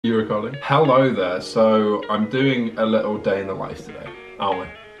You recording? Hello there. So I'm doing a little day in the life today, aren't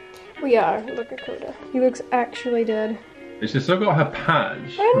we? We are. Look at Coda. He looks actually dead. She's still got her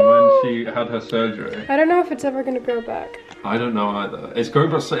patch from when she had her surgery. I don't know if it's ever gonna grow back. I don't know either. It's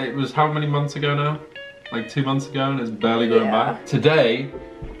growing back. It was how many months ago now? Like 2 months ago, and it's barely growing back. Today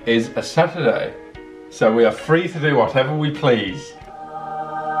is a Saturday, so we are free to do whatever we please,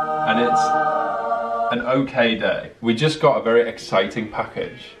 and it's an okay day. We just got a very exciting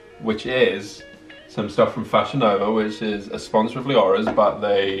package, which is some stuff from Fashion Nova, which is a sponsor of Leora's, but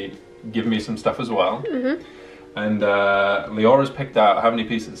they give me some stuff as well. And Leora's picked out how many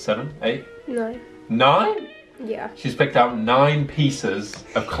pieces? 7, 8? 9. 9? Yeah. She's picked out 9 pieces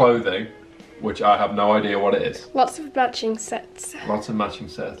of clothing, which I have no idea what it is. Lots of matching sets. Lots of matching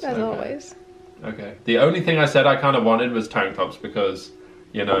sets. As always. Okay. The only thing I said I kind of wanted was tank tops because,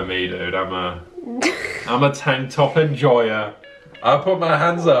 you know me, dude. I'm a tank top enjoyer. I'll put my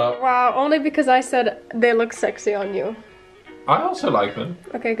hands up. Wow, only because I said they look sexy on you. I also like them.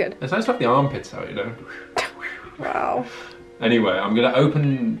 Okay, good. It's nice to have the armpits out, you know. Wow. Anyway, I'm gonna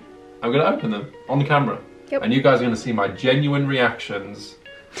open them on camera. Yep. And you guys are gonna see my genuine reactions.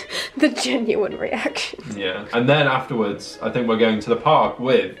 The genuine reaction. Yeah. And then afterwards, I think we're going to the park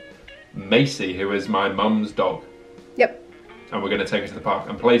with Macy, who is my mum's dog. Yep. And we're gonna take her to the park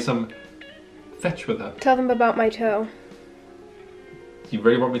and play some fetch with her. Tell them about my toe. Do you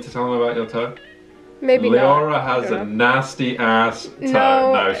really want me to tell them about your toe? Maybe Leora not. has a nasty ass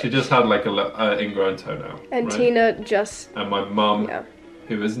toe. No, she just had like a ingrown toenail. And right? Tina just... And my mum,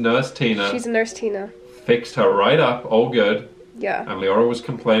 who is Nurse Tina. She's Nurse Tina. Fixed her right up, all good. Yeah. And Leora was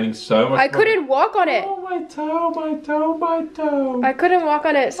complaining so much. I couldn't walk on it. Oh, my toe, my toe, my toe. I couldn't walk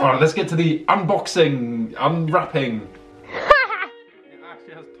on it. So... Alright, let's get to the unboxing, unwrapping. It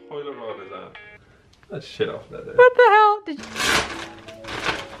actually has toilet roll in that. That shit off there, dude. What the hell? Did you...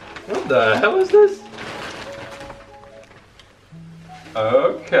 What the hell is this?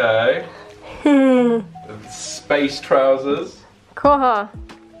 Okay. Space trousers. Cool, huh?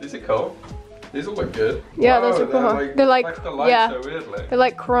 These are cool. These will look good. Yeah, those are cool. They're like the light so weirdly. They're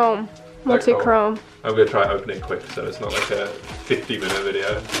like chrome. Multi-chrome. Cool. I'm gonna try opening it quick so it's not like a 50-minute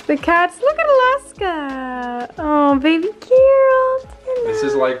video. The cats, look at Alaska. Oh, baby Carol. This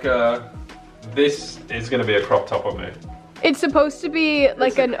is like this is gonna be a crop top on me. It's supposed to be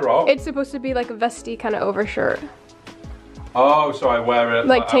like it's supposed to be like a vesty kind of overshirt. Oh, so I wear it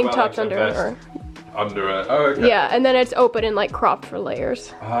like tank tops under it. Under it. Oh, okay. Yeah, and then it's open and like cropped for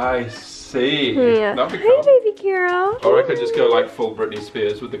layers. I see. Yeah. That'd be cool. Hey, baby Carol. Or I could just go like full Britney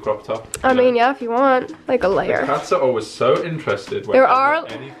Spears with the crop top. I mean, yeah, if you want, like a layer. The cats are always so interested when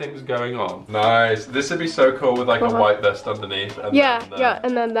anything's going on. Nice. This would be so cool with like a white vest underneath. And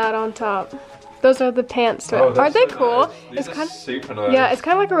and then that on top. Those are the pants to it. Oh, Aren't they so cool? Nice. These are super nice. Yeah, it's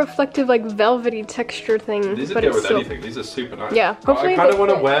kind of like a reflective, like velvety texture thing. These are good with anything. These are super nice. Yeah, hopefully I kind of want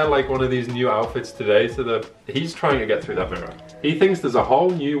to wear like one of these new outfits today so that he's trying to get through that mirror. He thinks there's a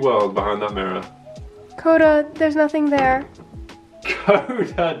whole new world behind that mirror. Coda, there's nothing there.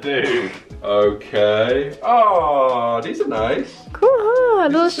 Coda, dude. Okay. Oh, these are nice. Cool, huh?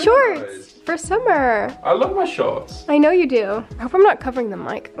 Those shorts. Nice. For summer. I love my shorts. I know you do. I hope I'm not covering the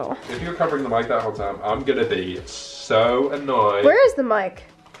mic at all. If you're covering the mic that whole time, I'm gonna be so annoyed. Where is the mic?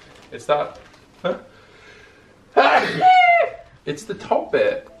 It's that. Huh? It's the top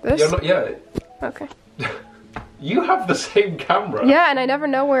bit. This? You're not, yeah. Okay. You have the same camera. Yeah, and I never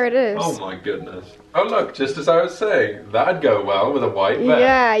know where it is. Oh my goodness. Oh look, just as I was saying, that'd go well with a white vest.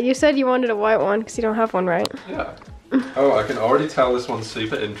 Yeah, you said you wanted a white one because you don't have one, right? Yeah. Oh, I can already tell this one's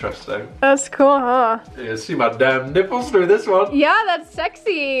super interesting. That's cool, huh? You can see my damn nipples through this one. Yeah, that's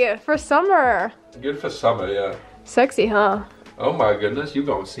sexy for summer. Good for summer, yeah. Sexy, huh? Oh my goodness, you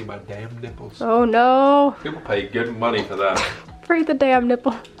gonna see my damn nipples. Oh no. People pay good money for that. Free the damn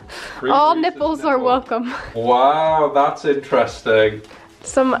nipple. All nipples are welcome. Wow, that's interesting.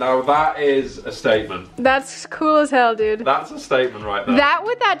 Now that is a statement. That's cool as hell, dude. That's a statement right there. That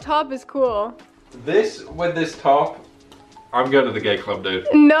with that top is cool. This with this top, I'm going to the gay club, dude.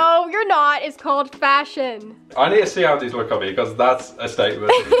 No, you're not. It's called fashion. I need to see how these look on me because that's a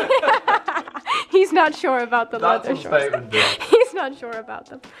statement. He's not sure about the leather shorts. That's a statement, dude. He's not sure about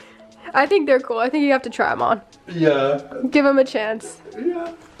them. I think they're cool. I think you have to try them on. Yeah. Give them a chance.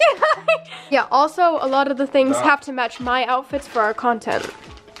 Yeah. Yeah, also a lot of the things have to match my outfits for our content.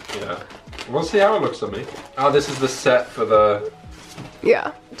 Yeah. We'll see how it looks on me. Oh, this is the set for the...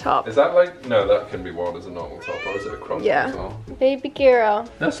 Yeah, top. Is that like... No, that can be worn as a normal top, or is it a crop top as well? Baby Girl.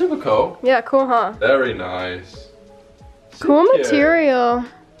 That's super cool. Yeah, cool, huh? Very nice. Cool material.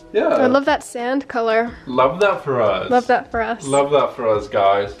 Yeah. I love that sand color. Love that for us. Love that for us. Love that for us,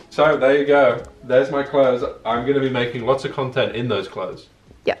 guys. So there you go. There's my clothes. I'm going to be making lots of content in those clothes.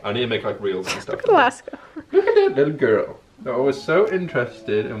 Yeah. I need to make like reels and stuff. Look at Alaska. Look at that little girl. They're always so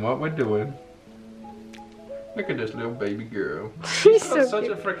interested in what we're doing. Look at this little baby girl. She's so such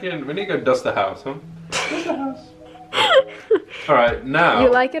cute. a freaking. We need to go dust the house, huh? Dust the house. Alright, now. You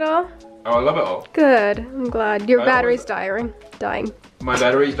like it all? Oh, I love it all. Good. I'm glad. Your I battery's always- dying. My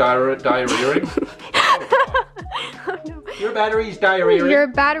battery's diarrheaing. Oh, no. Your battery's diarrheaing. Your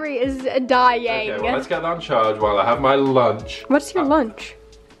battery is dying. Okay, well, let's get that on charge while I have my lunch. What's your lunch?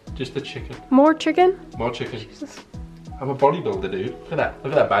 Just the chicken. More chicken? More chicken. I'm a bodybuilder, dude. Look at that.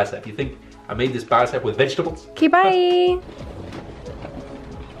 Look at that bicep. You think I made this bicep with vegetables? Okay, bye. Look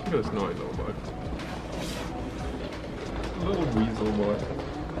at this naughty little boy. Little weasel boy.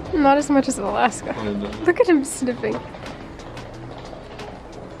 Not as much as Alaska. I know. Look at him sniffing.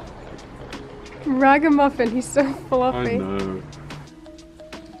 Ragamuffin, he's so I fluffy. know.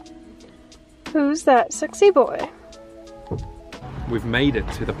 Who's that sexy boy? We've made it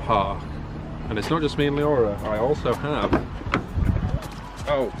to the park. And it's not just me and Leora. I also have...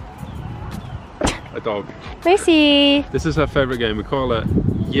 Oh. A dog. Macy. This is her favourite game. We call it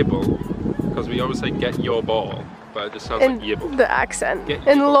Yibble. Because we always say get your ball. But it just sounds In like Yibble. the accent. Get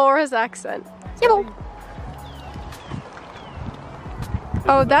In yibble. Laura's accent. Yibble.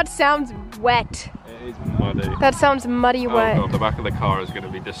 Oh, that sounds wet. It is muddy. That sounds muddy Oh wet. god, the back of the car is going to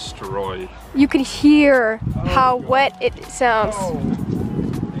be destroyed. You can hear how God. wet it sounds. Oh,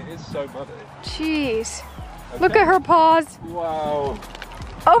 it is so muddy. Jeez. Look at her paws. Wow.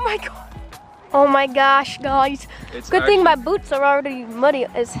 Oh my god. Oh my gosh, guys. It's Good thing my actually- boots are already muddy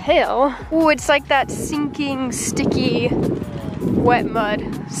as hell. Ooh, it's like that sinking, sticky, wet mud.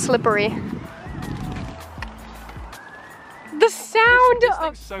 Slippery. The sound This of...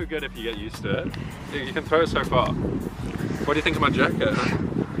 thing's so good if you get used to it. You can throw it so far. What do you think of my jacket?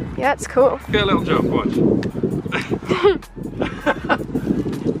 Yeah, it's cool. Get a little jump, watch.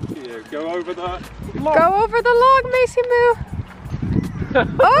 Yeah, go over that. Go over the log, Macy Moo.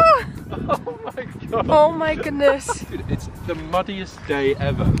 Oh! Oh my god. Oh my goodness. Dude, it's the muddiest day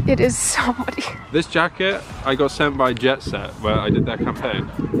ever. It is so muddy. This jacket I got sent by Jet Set where I did their campaign.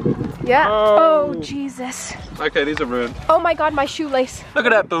 Yeah. Oh. Oh, Jesus. Okay, these are ruined. Oh my god, my shoelace. Look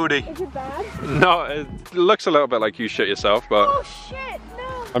at that booty. Is it bad? No, it looks a little bit like you shit yourself, but Oh shit,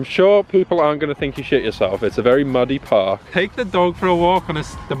 no. I'm sure people aren't going to think you shit yourself. It's a very muddy park. Take the dog for a walk on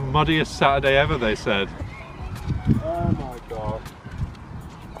the muddiest Saturday ever, they said. Oh my god.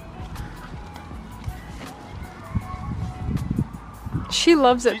 She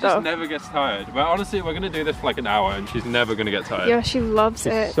loves it She though. just never gets tired. But honestly, we're going to do this for like an hour and she's never going to get tired. Yeah, she loves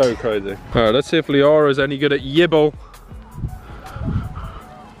it. So crazy. Alright, let's see if Leora's any good at Yibble.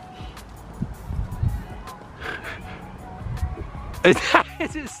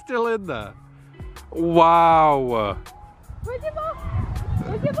 Is it still in there? Wow. Where's your ball?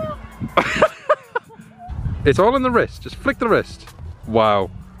 Where's your ball? It's all in the wrist. Just flick the wrist. Wow.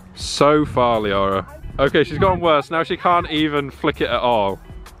 So far, Leora. Okay, she's gotten worse. Now she can't even flick it at all.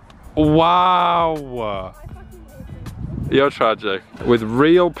 Wow. You're tragic. With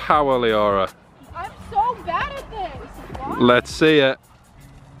real power, Leora. I'm so bad at this. What? Let's see it.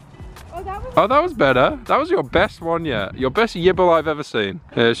 Oh, That was better. That was your best one yet. Your best Yibble I've ever seen.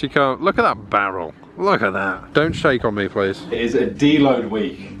 Yeah, she can't. Look at that barrel. Look at that. Don't shake on me, please. It is a deload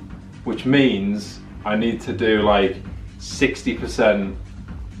week, which means I need to do like 60%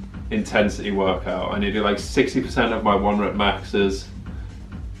 intensity workout. I need to do like 60% of my 1 rep maxes,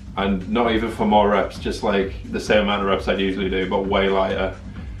 and not even for more reps, just like the same amount of reps I'd usually do, but way lighter.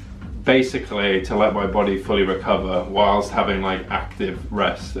 Basically to let my body fully recover whilst having like active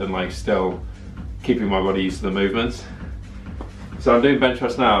rest and like still keeping my body used to the movements. So I'm doing bench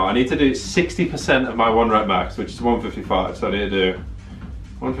press now. I need to do 60% of my 1 rep max, which is 155. So I need to do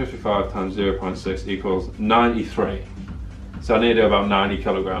 155 times 0.6 equals 93. So I need to do about 90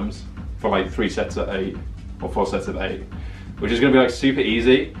 kilograms for like 3 sets of 8 or 4 sets of 8, which is gonna be like super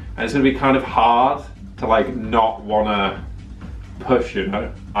easy, and it's gonna be kind of hard to like not wanna push, you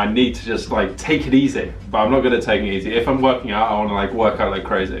know? I need to just like take it easy, but I'm not good at taking it easy. If I'm working out, I wanna like work out like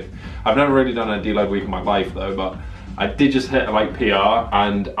crazy. I've never really done a deload week in my life though, but I did just hit like PR,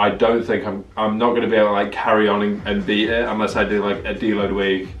 and I don't think I'm not gonna be able to like carry on and beat it unless I do like a deload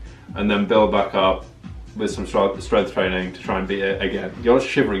week and then build back up with some strength training to try and beat it again. You're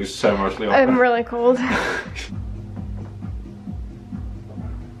shivering so much, Leon. I'm really cold.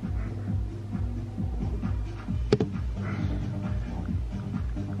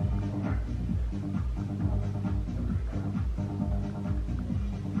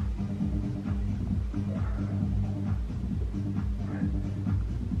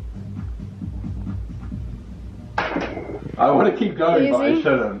 I want to keep going, but I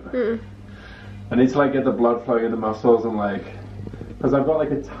shouldn't. I need to like get the blood flowing in the muscles and like, because I've got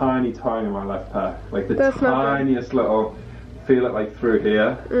like a tiny tongue in my left pec, like the tiniest little, feel it like through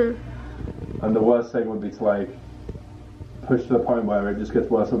here. And the worst thing would be to like push to the point where it just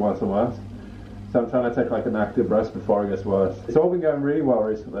gets worse and worse and worse. So I'm trying to take like an active rest before it gets worse. It's all been going really well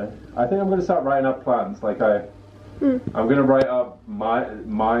recently. I think I'm going to start writing up plans. Like I'm going to write up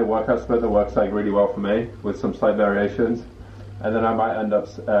my workout split that works like really well for me with some slight variations, and then I might end up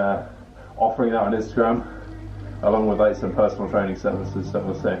offering that on Instagram along with like some personal training services. So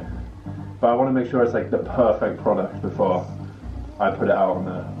we'll see. But I want to make sure it's like the perfect product before I put it out on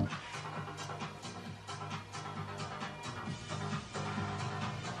there.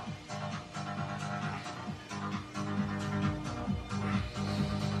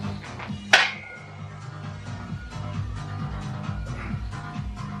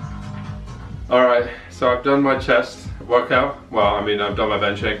 Alright, so I've done my chest workout. Well, I mean, I've done my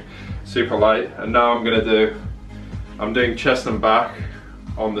benching, super light, and now I'm doing chest and back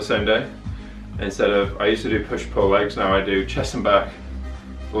on the same day. Instead of, I used to do push-pull legs, now I do chest and back,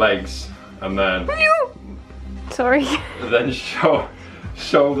 legs, and then... Sorry. And then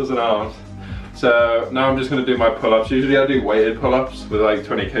shoulders and arms. So now I'm just gonna do my pull-ups. Usually I do weighted pull-ups with like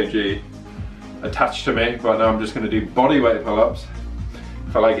 20 kg attached to me, but now I'm just gonna do body weight pull-ups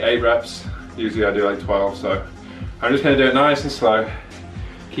for like 8 reps. Usually I do like 12, so I'm just going to do it nice and slow,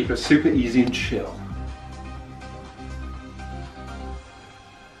 keep it super easy and chill.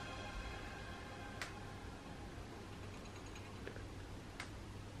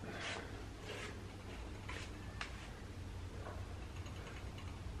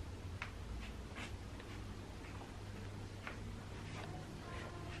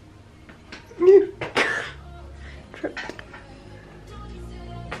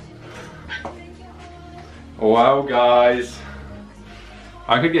 Wow guys,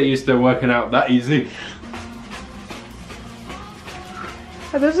 I could get used to working out that easy.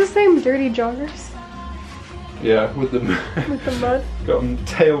 Are those the same dirty joggers? Yeah, with the mud. Got them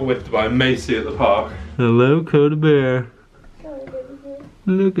tail whipped by Macy at the park. Hello, Coda Bear.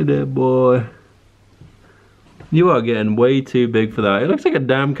 Look at that boy. You are getting way too big for that. It looks like a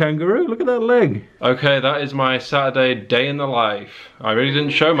damn kangaroo. Look at that leg. Okay, that is my Saturday day in the life. I really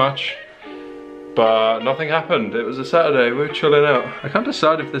didn't show much, but nothing happened. It was a Saturday, we were chilling out. I can't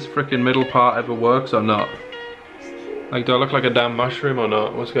decide if this freaking middle part ever works or not. Like, do I look like a damn mushroom or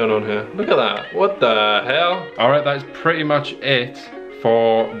not? What's going on here? Look at that, what the hell? All right, that's pretty much it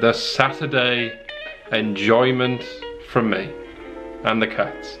for the Saturday enjoyment from me and the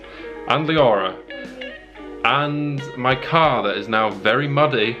cats and Leora and my car that is now very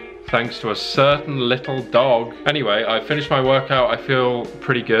muddy thanks to a certain little dog. Anyway, I finished my workout. I feel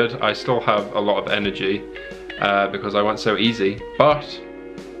pretty good. I still have a lot of energy because I went so easy, but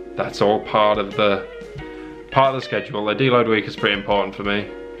that's all part of the schedule. The deload week is pretty important for me,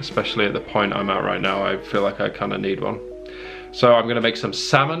 especially at the point I'm at right now. I feel like I kind of need one. So I'm gonna make some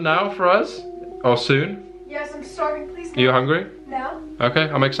salmon now for us, or soon. Yes, I'm starving, please. Are you hungry? Now. Okay,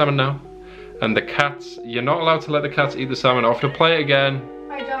 I'll make salmon now. And the cats, you're not allowed to let the cats eat the salmon. I'll have to play it again.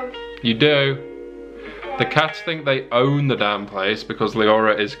 I don't. You do. The cats think they own the damn place because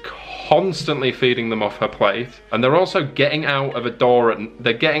Leora is constantly feeding them off her plate. And they're also getting out of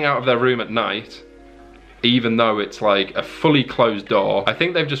they're getting out of their room at night, even though it's like a fully closed door. I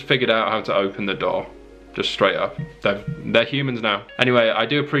think they've just figured out how to open the door, just straight up. They're humans now. Anyway, I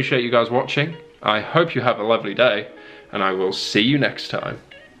do appreciate you guys watching. I hope you have a lovely day, and I will see you next time,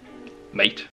 mate.